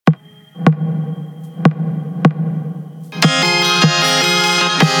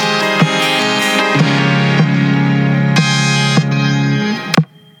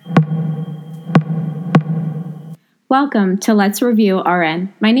Welcome to Let's Review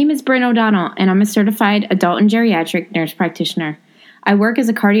RN. My name is Bryn O'Donnell, and I'm a certified adult and geriatric nurse practitioner. I work as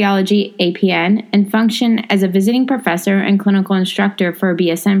a cardiology APN and function as a visiting professor and clinical instructor for a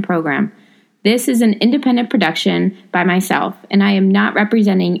BSN program. This is an independent production by myself, and I am not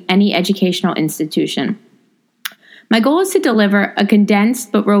representing any educational institution. My goal is to deliver a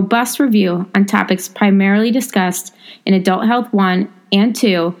condensed but robust review on topics primarily discussed in Adult Health 1 and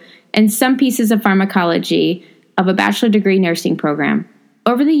 2 and some pieces of pharmacology of a bachelor degree nursing program.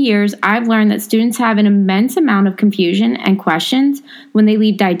 Over the years, I've learned that students have an immense amount of confusion and questions when they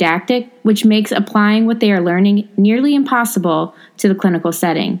leave didactic, which makes applying what they are learning nearly impossible to the clinical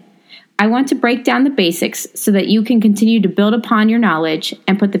setting. I want to break down the basics so that you can continue to build upon your knowledge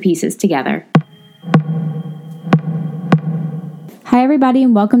and put the pieces together. Hi, everybody,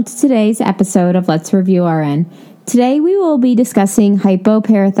 and welcome to today's episode of Let's Review RN. Today, we will be discussing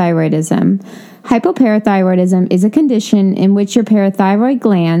hypoparathyroidism. Hypoparathyroidism is a condition in which your parathyroid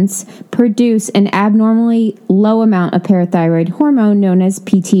glands produce an abnormally low amount of parathyroid hormone known as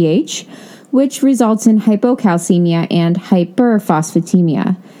PTH, which results in hypocalcemia and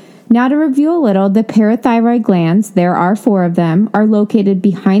hyperphosphatemia. Now to review a little, the parathyroid glands, there are 4 of them, are located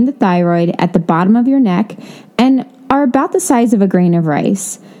behind the thyroid at the bottom of your neck and are about the size of a grain of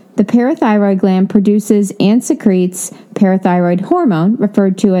rice. The parathyroid gland produces and secretes parathyroid hormone,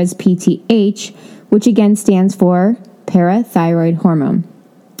 referred to as PTH, which again stands for parathyroid hormone.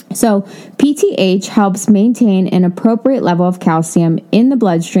 So, PTH helps maintain an appropriate level of calcium in the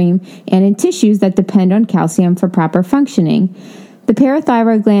bloodstream and in tissues that depend on calcium for proper functioning. The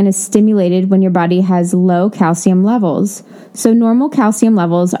parathyroid gland is stimulated when your body has low calcium levels. So, normal calcium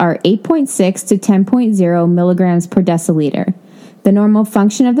levels are 8.6 to 10.0 milligrams per deciliter. The normal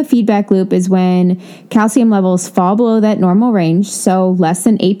function of the feedback loop is when calcium levels fall below that normal range, so less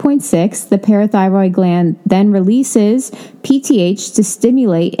than 8.6, the parathyroid gland then releases PTH to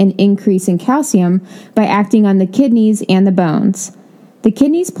stimulate an increase in calcium by acting on the kidneys and the bones. The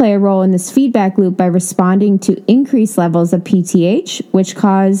kidneys play a role in this feedback loop by responding to increased levels of PTH, which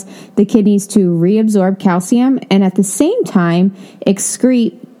cause the kidneys to reabsorb calcium and at the same time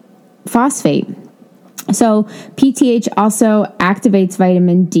excrete phosphate. So PTH also activates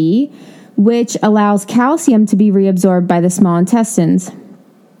vitamin D, which allows calcium to be reabsorbed by the small intestines.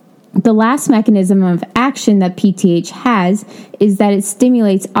 The last mechanism of action that PTH has is that it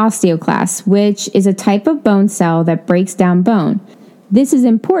stimulates osteoclasts, which is a type of bone cell that breaks down bone. This is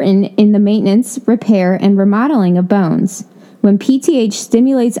important in the maintenance, repair, and remodeling of bones. When PTH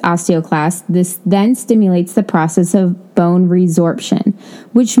stimulates osteoclasts, this then stimulates the process of bone resorption,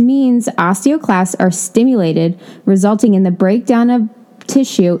 which means osteoclasts are stimulated, resulting in the breakdown of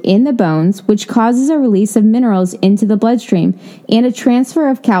tissue in the bones, which causes a release of minerals into the bloodstream and a transfer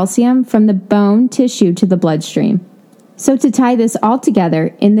of calcium from the bone tissue to the bloodstream. So to tie this all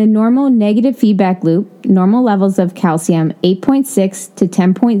together, in the normal negative feedback loop, normal levels of calcium, 8.6 to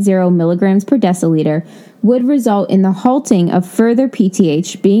 10.0 milligrams per deciliter, would result in the halting of further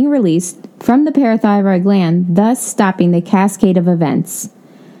PTH being released from the parathyroid gland, thus stopping the cascade of events.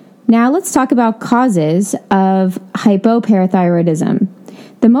 Now let's talk about causes of hypoparathyroidism.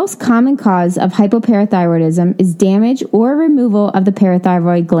 The most common cause of hypoparathyroidism is damage or removal of the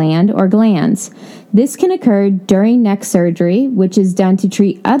parathyroid gland or glands. This can occur during neck surgery, which is done to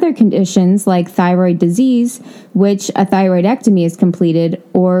treat other conditions like thyroid disease, which a thyroidectomy is completed,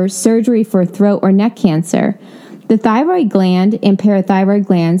 or surgery for throat or neck cancer. The thyroid gland and parathyroid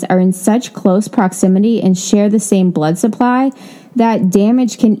glands are in such close proximity and share the same blood supply that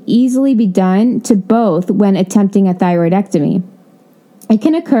damage can easily be done to both when attempting a thyroidectomy. It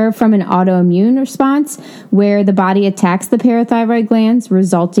can occur from an autoimmune response where the body attacks the parathyroid glands,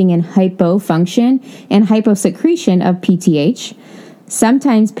 resulting in hypofunction and hyposecretion of PTH.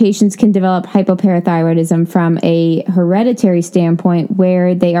 Sometimes patients can develop hypoparathyroidism from a hereditary standpoint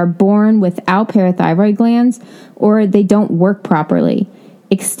where they are born without parathyroid glands or they don't work properly.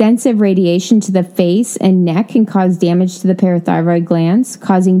 Extensive radiation to the face and neck can cause damage to the parathyroid glands,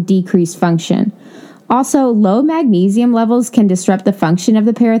 causing decreased function. Also, low magnesium levels can disrupt the function of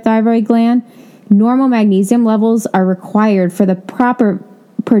the parathyroid gland. Normal magnesium levels are required for the proper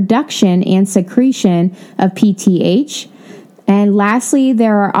production and secretion of PTH. And lastly,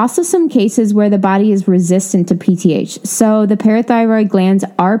 there are also some cases where the body is resistant to PTH. So the parathyroid glands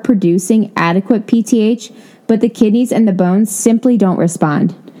are producing adequate PTH, but the kidneys and the bones simply don't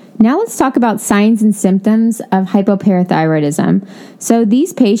respond. Now let's talk about signs and symptoms of hypoparathyroidism. So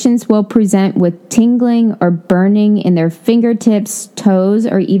these patients will present with tingling or burning in their fingertips, toes,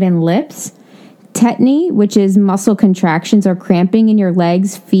 or even lips. Tetany, which is muscle contractions or cramping in your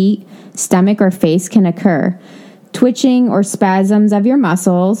legs, feet, stomach, or face, can occur. twitching or spasms of your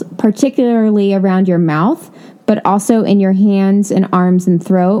muscles, particularly around your mouth, but also in your hands and arms and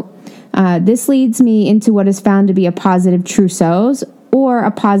throat. This leads me into what is found to be a positive Trousseau's or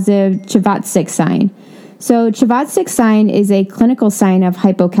a positive Chvostek sign. So Chvostek sign is a clinical sign of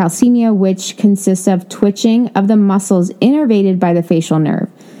hypocalcemia, which consists of twitching of the muscles innervated by the facial nerve.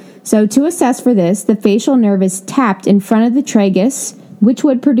 So to assess for this, the facial nerve is tapped in front of the tragus, which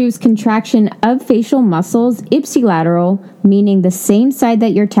would produce contraction of facial muscles ipsilateral, meaning the same side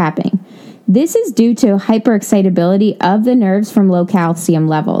that you're tapping. This is due to hyperexcitability of the nerves from low calcium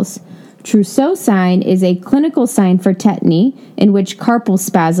levels. Trousseau sign is a clinical sign for tetany, in which carpal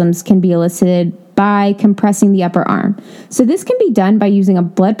spasms can be elicited by compressing the upper arm. So this can be done by using a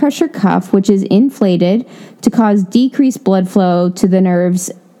blood pressure cuff, which is inflated to cause decreased blood flow to the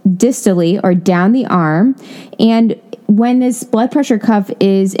nerves distally or down the arm. And when this blood pressure cuff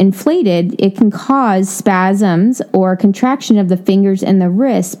is inflated, it can cause spasms or contraction of the fingers and the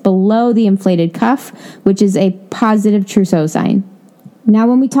wrists below the inflated cuff, which is a positive Trousseau sign. Now,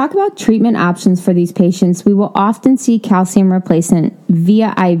 when we talk about treatment options for these patients, we will often see calcium replacement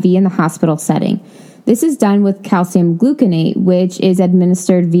via IV in the hospital setting. This is done with calcium gluconate, which is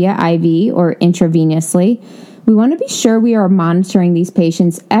administered via IV or intravenously. We want to be sure we are monitoring these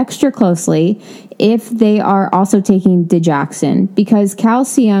patients extra closely if they are also taking digoxin, because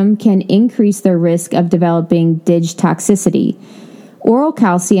calcium can increase their risk of developing dig toxicity. Oral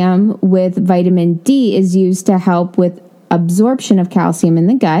calcium with vitamin D is used to help with absorption of calcium in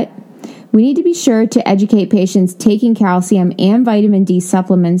the gut. We need to be sure to educate patients taking calcium and vitamin D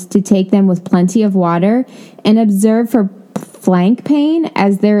supplements to take them with plenty of water and observe for flank pain,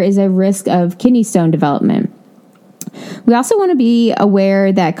 as there is a risk of kidney stone development. We also want to be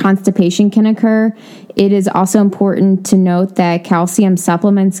aware that constipation can occur. It is also important to note that calcium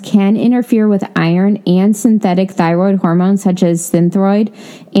supplements can interfere with iron and synthetic thyroid hormones such as Synthroid,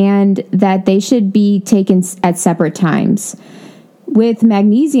 and that they should be taken at separate times. With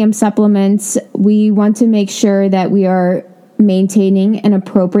magnesium supplements, we want to make sure that we are maintaining an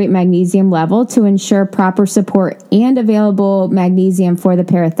appropriate magnesium level to ensure proper support and available magnesium for the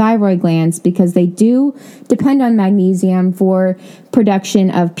parathyroid glands, because they do depend on magnesium for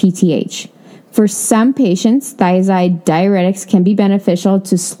production of PTH. For some patients, thiazide diuretics can be beneficial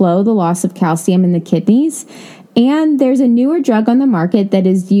to slow the loss of calcium in the kidneys. And there's a newer drug on the market that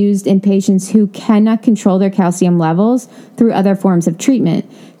is used in patients who cannot control their calcium levels through other forms of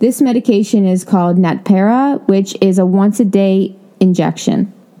treatment. This medication is called Natpara, which is a once-a-day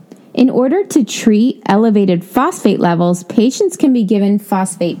injection. In order to treat elevated phosphate levels, patients can be given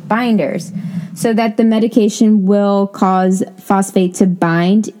phosphate binders so that the medication will cause phosphate to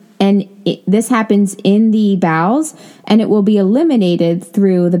bind, and this happens in the bowels, and it will be eliminated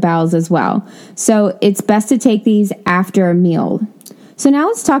through the bowels as well. So it's best to take these after a meal. So now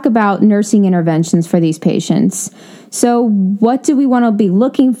let's talk about nursing interventions for these patients. So what do we want to be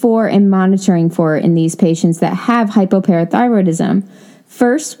looking for and monitoring for in these patients that have hypoparathyroidism?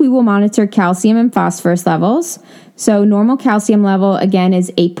 First, we will monitor calcium and phosphorus levels. So normal calcium level, again,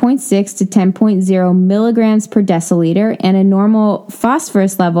 is 8.6 to 10.0 milligrams per deciliter, and a normal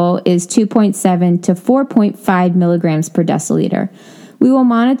phosphorus level is 2.7 to 4.5 milligrams per deciliter. We will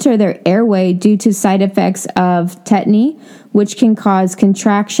monitor their airway due to side effects of tetany, which can cause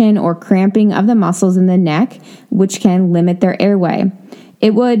contraction or cramping of the muscles in the neck, which can limit their airway.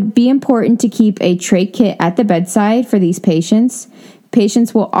 It would be important to keep a trach kit at the bedside for these patients.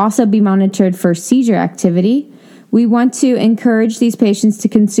 Patients will also be monitored for seizure activity. We want to encourage these patients to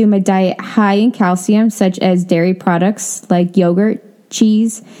consume a diet high in calcium, such as dairy products like yogurt,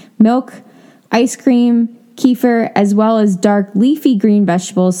 cheese, milk, ice cream, kefir, as well as dark leafy green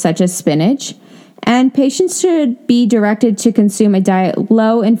vegetables such as spinach. And patients should be directed to consume a diet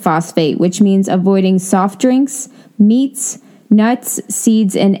low in phosphate, which means avoiding soft drinks, meats, nuts,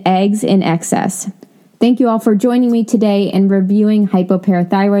 seeds, and eggs in excess. Thank you all for joining me today and reviewing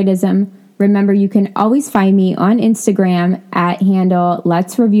hypoparathyroidism. Remember, you can always find me on Instagram at handle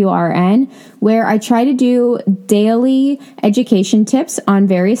Let's Review RN, where I try to do daily education tips on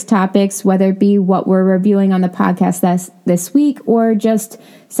various topics, whether it be what we're reviewing on the podcast this week or just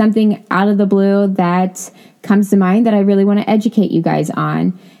something out of the blue that comes to mind that I really want to educate you guys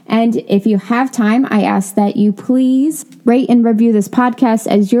on. And if you have time, I ask that you please rate and review this podcast,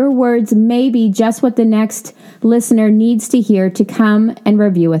 as your words may be just what the next listener needs to hear to come and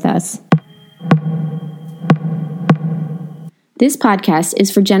review with us. This podcast is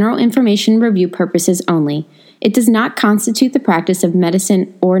for general information review purposes only. It does not constitute the practice of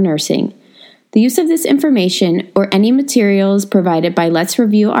medicine or nursing. The use of this information or any materials provided by Let's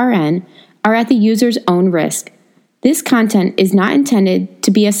Review RN are at the user's own risk. This content is not intended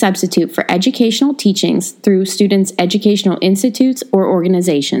to be a substitute for educational teachings through students' educational institutes or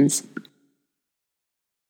organizations.